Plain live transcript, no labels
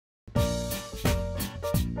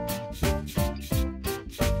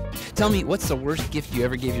Tell me, what's the worst gift you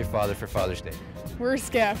ever gave your father for Father's Day?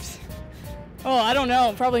 Worst gift? Oh, I don't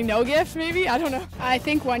know. Probably no gift, maybe? I don't know. I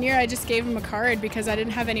think one year I just gave him a card because I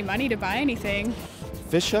didn't have any money to buy anything.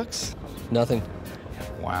 Fish hooks? Nothing.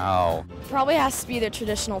 Wow. Probably has to be the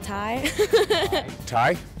traditional tie.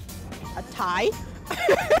 Tie? A tie?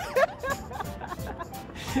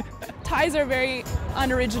 Ties are very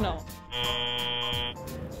unoriginal.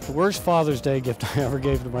 The worst Father's Day gift I ever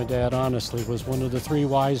gave to my dad, honestly, was one of the 3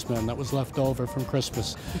 wise men that was left over from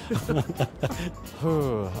Christmas.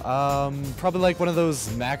 Probably like one of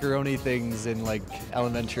those macaroni things in like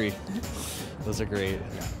elementary. Those are great.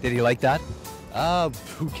 Did he like that?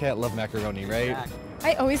 Who can't love macaroni, right?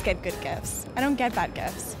 I always get good gifts. I don't get bad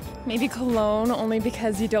gifts. Maybe cologne, only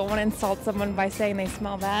because you don't want to insult someone by saying they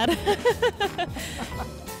smell bad.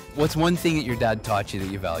 What's one thing that your dad taught you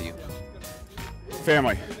that you value?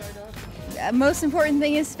 Family. Most important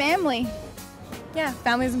thing is family. Yeah,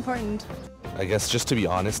 family is important. I guess just to be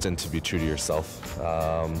honest and to be true to yourself.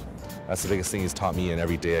 That's the biggest thing he's taught me, and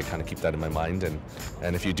every day I kind of keep that in my mind.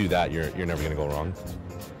 And if you do that, you're never going to go wrong.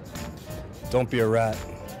 Don't be a rat.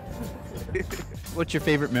 What's your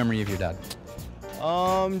favorite memory of your dad?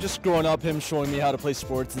 Just growing up, him showing me how to play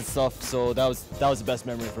sports and stuff, so that was the best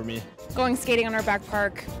memory for me. Going skating on our back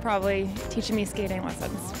park, probably teaching me skating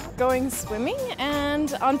lessons. Going swimming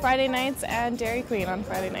and on Friday nights and Dairy Queen on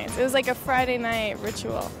Friday nights. It was like a Friday night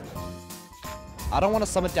ritual. I don't want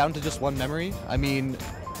to sum it down to just one memory. I mean,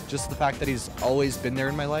 just the fact that he's always been there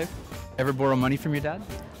in my life. Ever borrow money from your dad?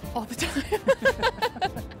 All the time.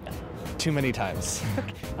 Too many times.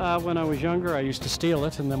 When I was younger, I used to steal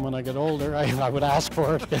it, and then when I got older, I would ask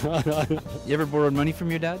for it. You ever borrowed money from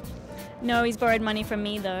your dad? No, he's borrowed money from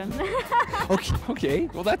me though. Okay,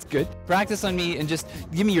 well that's good. Practice on me and just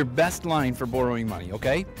give me your best line for borrowing money,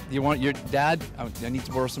 okay? You want your dad, I need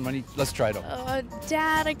to borrow some money, let's try it out.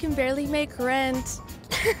 Dad, I can barely make rent.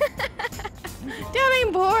 Dad,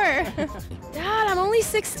 I'm poor. Dad, I'm only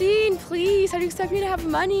 16, please. How do you expect me to have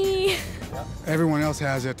money? Everyone else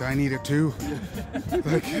has it. I need it too.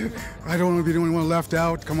 Like, I don't want to be the only one left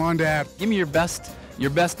out. Come on, Dad. Give me your best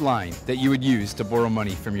line that you would use to borrow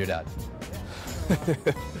money from your dad.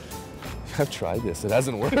 I've tried this. It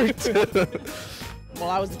hasn't worked. Well,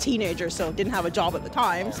 I was a teenager, so didn't have a job at the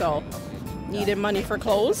time, so needed money for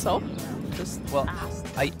clothes, so just asked.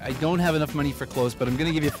 I don't have enough money for clothes, but I'm going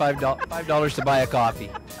to give you $5 to buy a coffee.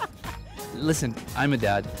 Listen, I'm a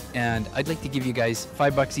dad, and I'd like to give you guys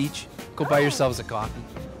 $5 each. Go buy yourselves a coffee.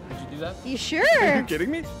 Would you do that? You sure? Are you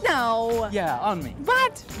kidding me? No. Yeah, on me.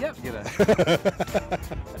 What? Yep.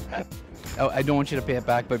 Oh, I don't want you to pay it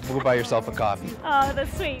back, but go buy yourself a coffee. Oh,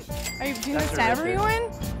 that's sweet. Are you doing this to everyone?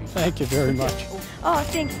 Thank you very much. Oh,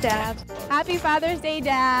 thanks, Dad. Happy Father's Day,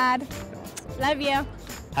 Dad. Love you.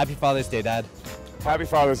 Happy Father's Day, Dad. Happy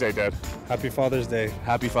Father's Day, Dad. Happy Father's Day.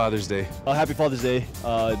 Happy Father's Day. Happy Father's Day,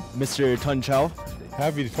 Mr. Tun Chow.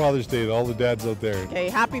 Happy Father's Day to all the dads out there. Okay,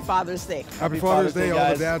 happy Father's Day. Happy Father's Day,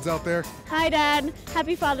 all the dads out there. Hi, Dad.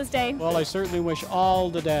 Happy Father's Day. Well, I certainly wish all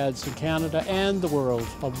the dads in Canada and the world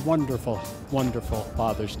a wonderful, wonderful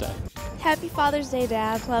Father's Day. Happy Father's Day,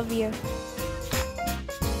 Dad. Love you.